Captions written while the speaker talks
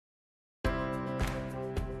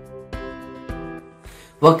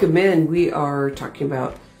Welcome in. We are talking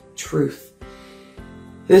about truth.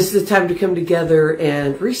 This is the time to come together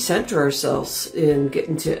and recenter ourselves and get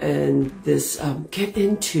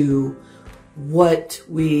into what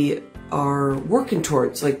we are working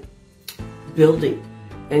towards, like building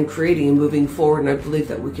and creating and moving forward. And I believe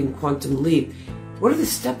that we can quantum leap. What are the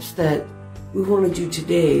steps that we want to do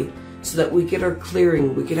today so that we get our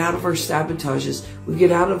clearing, we get out of our sabotages, we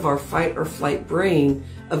get out of our fight or flight brain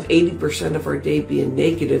of 80% of our day being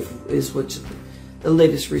negative, is what the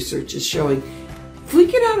latest research is showing. If we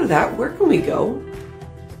get out of that, where can we go?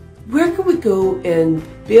 Where can we go and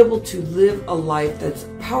be able to live a life that's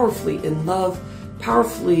powerfully in love,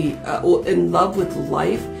 powerfully in love with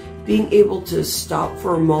life, being able to stop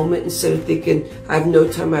for a moment instead of thinking, I have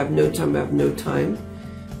no time, I have no time, I have no time.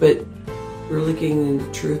 But really getting into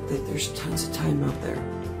the truth that there's tons of time out there,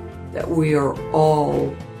 that we are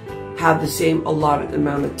all have the same allotted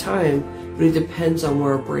amount of time, but it depends on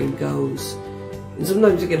where our brain goes. And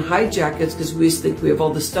sometimes it can hijack us because we just think we have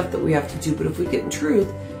all this stuff that we have to do. But if we get in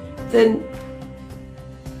truth, then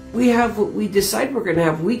we have what we decide we're going to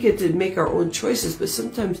have. We get to make our own choices, but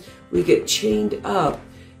sometimes we get chained up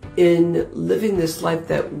in living this life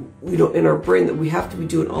that we don't, in our brain, that we have to be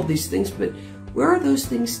doing all these things. But where are those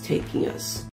things taking us?